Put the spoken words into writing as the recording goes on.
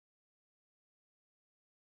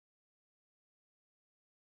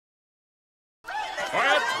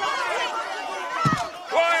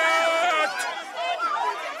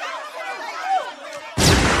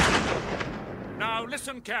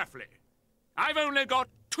listen carefully. I've only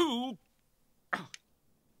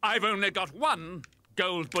got one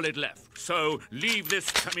gold bullet left, so leave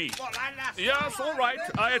this to me. Yes, all right.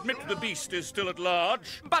 I admit the beast is still at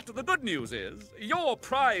large. But the good news is, your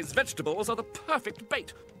prize vegetables are the perfect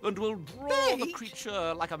bait and will draw the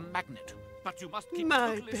creature like a magnet. But you must keep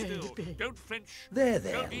totally still. Don't flinch. There,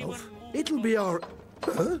 love. It'll be our...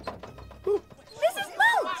 Huh? Oh. Mrs.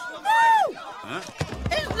 Mulch! No! Huh?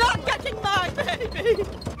 He's not getting my baby!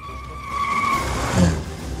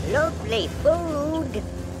 Lovely food.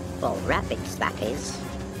 For rabbits, that is.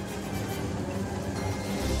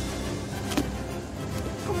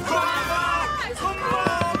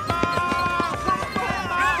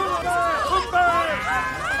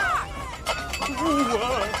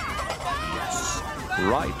 Yes,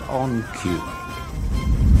 right on cue.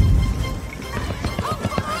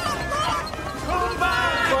 Come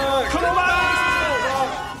back! Come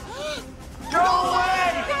back! Go away!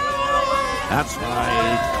 That's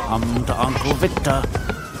right. Come to Uncle Victor.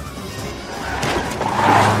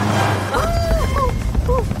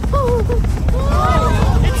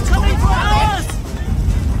 It's coming for us!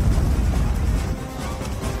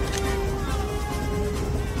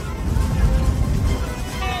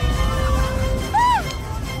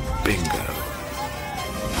 Bingo.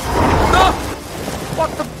 Ah!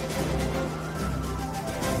 What the...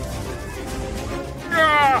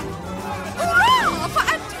 Ah! Hurrah for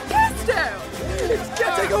antipesto! It's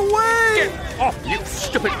getting away! Get off, you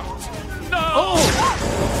stupid... No! Oh!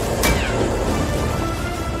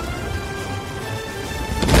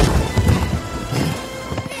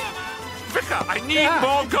 Vicar, I need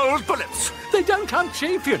more gold bullets. They don't come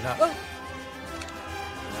cheap, you know.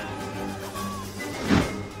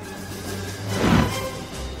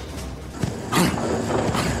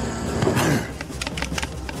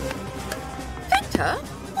 Victor,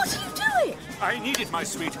 what are you doing? I need it, my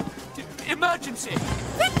sweet. Emergency.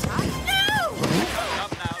 Victor, no!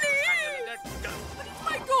 Come now. Please! Let go. But it's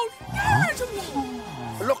my gold carrot!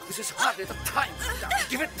 Look, this is hardly the time. Now,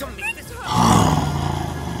 give it to me.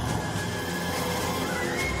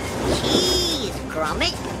 Cheese,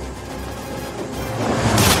 Gromit.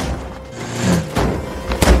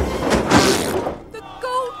 The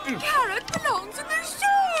golden carrot belongs in the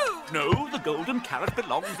shoe! No, the golden carrot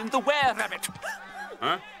belongs in the were-rabbit.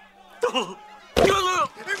 Huh?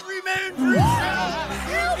 It remains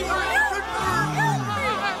Help me!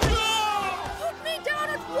 Put me down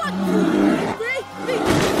at once! Great big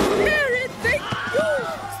spirit thing!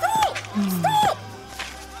 Stop! Stop!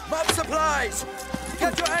 Mob supplies!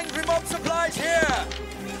 Get your angry mob supplies here!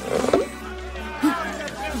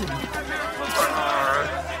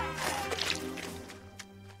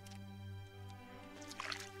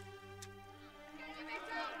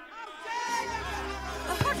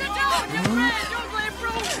 Put it down, you red ugly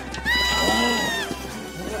brute!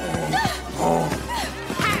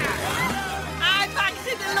 I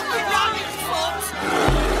fancy the lucky rabbit's foot!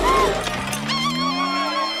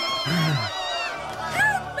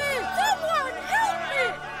 Help me! Someone help me!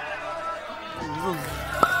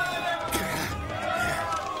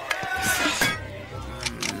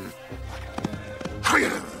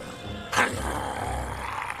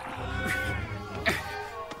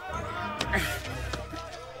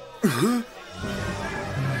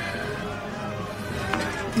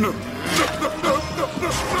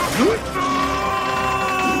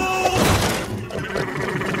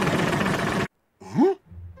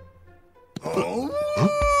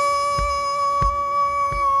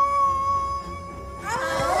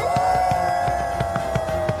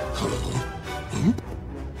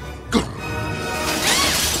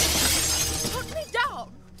 Put me down!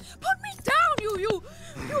 Put me down, you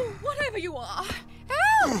whatever you are!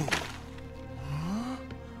 Help!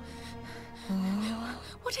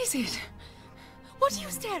 What is it? What are you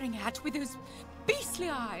staring at with those beastly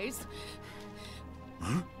eyes?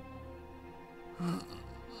 Huh?